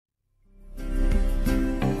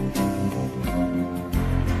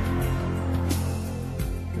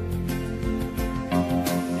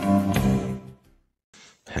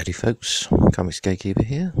Howdy folks, ComicsGateKeeper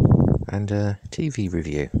here, and a TV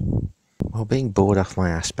review. While being bored off my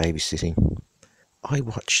ass babysitting, I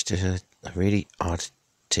watched a really odd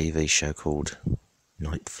TV show called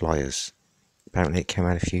Nightflyers. Apparently it came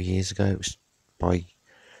out a few years ago. It was by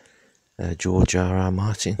George R.R.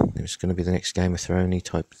 Martin. It was going to be the next Game of Thrones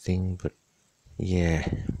type thing, but yeah,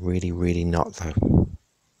 really not though.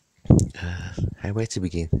 Where to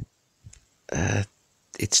begin?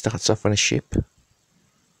 It starts off on a ship.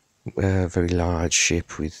 A very large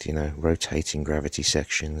ship with, rotating gravity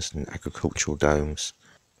sections and agricultural domes.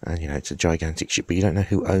 And, it's a gigantic ship, but you don't know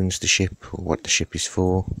who owns the ship or what the ship is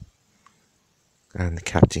for. And the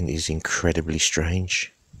captain is incredibly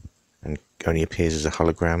strange and only appears as a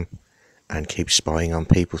hologram and keeps spying on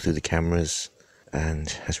people through the cameras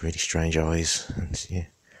and has really strange eyes. And, yeah.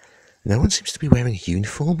 No one seems to be wearing a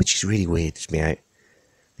uniform, which is really weird to me out.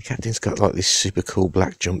 The captain's got, like, this super cool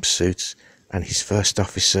black jumpsuit, and his first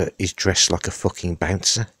officer is dressed like a fucking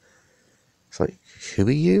bouncer. It's like, who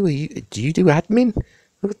are you? Do you do admin?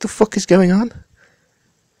 What the fuck is going on?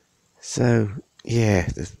 So, yeah,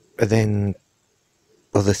 then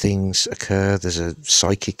other things occur. There's a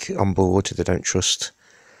psychic on board they don't trust.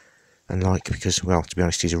 And because, well, to be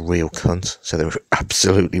honest, he's a real cunt, so they were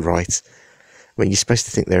absolutely right. I mean, you're supposed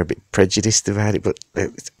to think they're a bit prejudiced about it, but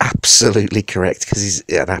it's absolutely correct, because he's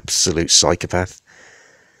an absolute psychopath.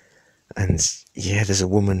 And yeah, there's a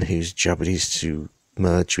woman whose job it is to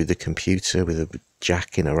merge with the computer with a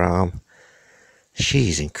jack in her arm.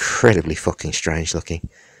 She's incredibly fucking strange looking.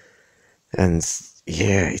 And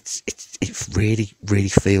yeah, it really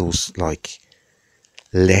feels like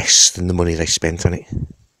less than the money they spent on it.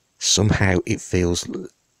 Somehow it feels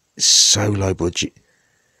so low budget.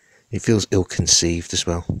 It feels ill-conceived as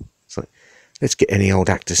well. It's like, let's get any old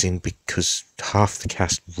actors in because half the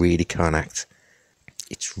cast really can't act.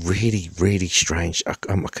 It's really strange. I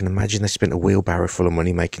can imagine they spent a wheelbarrow full of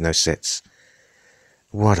money making those sets.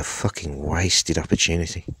 What a fucking wasted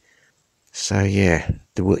opportunity. So yeah,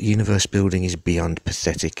 the universe building is beyond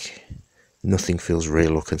pathetic. Nothing feels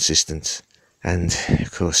real or consistent. And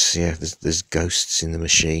of course, yeah, there's ghosts in the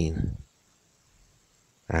machine.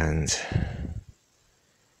 And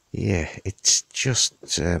yeah, it's just,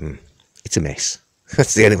 it's a mess.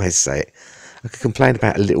 That's the only way to say it. I could complain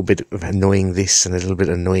about a little bit of annoying this and a little bit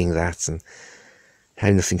annoying that and how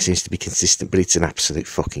nothing seems to be consistent, but it's an absolute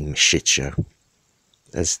fucking shit show.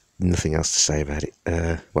 There's nothing else to say about it.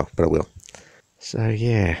 Well, but I will. So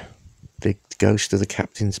yeah, the ghost of the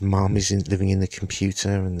captain's mum is living in the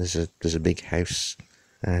computer, and there's a big house,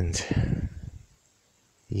 and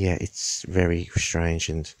yeah, it's very strange.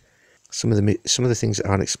 And some of the things that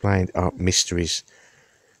aren't explained are mysteries,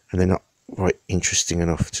 and they're not quite interesting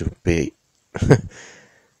enough to be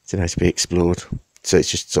to be explored. So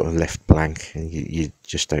it's just sort of left blank, and you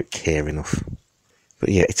just don't care enough. But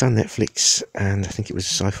yeah, it's on Netflix, and I think it was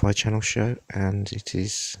a Sci-Fi Channel show, and it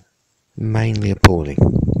is mainly appalling.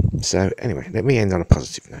 So anyway, let me end on a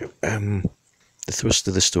positive note. The thrust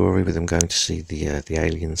of the story with them going to see the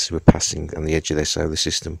aliens who were passing on the edge of their solar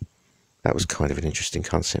system, that was kind of an interesting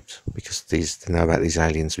concept, because they know about these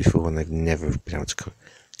aliens before and they've never been able to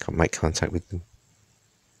make contact with them.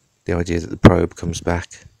 The idea that the probe comes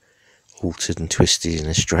back altered and twisted in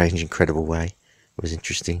a strange, incredible way was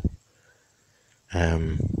interesting.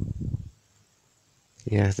 Yeah,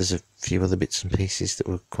 there's a few other bits and pieces that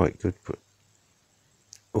were quite good, but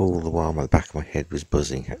all the while the back of my head was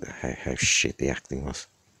buzzing how shit the acting was.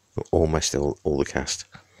 Almost all the cast.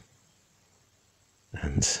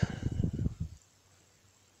 And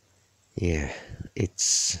yeah,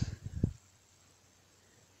 it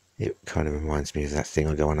kind of reminds me of that thing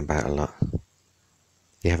I go on about a lot.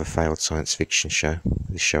 You have a failed science fiction show.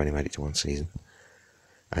 This show only made it to one season.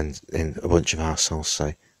 And then a bunch of arseholes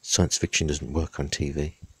say, science fiction doesn't work on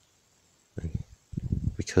TV.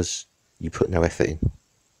 Because you put no effort in.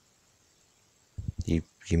 You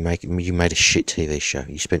made a shit TV show.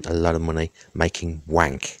 You spent a lot of money making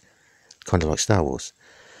wank. Kind of like Star Wars.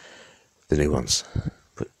 The new ones.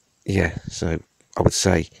 But yeah, so I would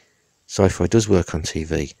say sci-fi does work on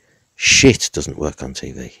TV. Shit doesn't work on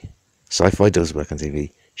TV. Sci-fi does work on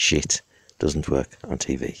TV. Shit doesn't work on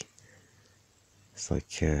TV. It's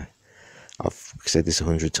like, I've said this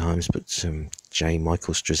 100 times, but J.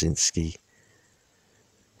 Michael Straczynski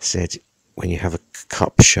said, when you have a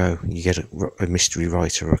cop show, you get a mystery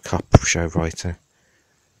writer or a cop show writer.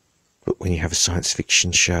 But when you have a science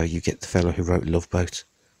fiction show, you get the fellow who wrote Love Boat.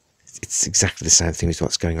 It's exactly the same thing as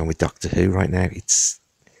what's going on with Doctor Who right now. It's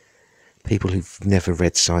people who've never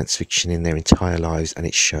read science fiction in their entire lives, and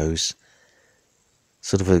it shows.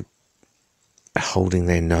 Sort of a holding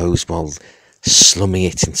their nose while slumming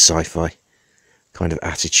it in sci-fi kind of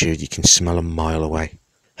attitude you can smell a mile away.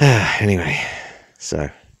 Anyway, so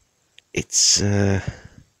it's a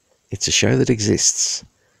show that exists,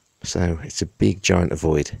 so it's a big giant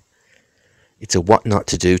avoid. It's a what not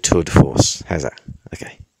to do tour de force. How's that?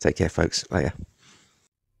 Okay, take care folks, later.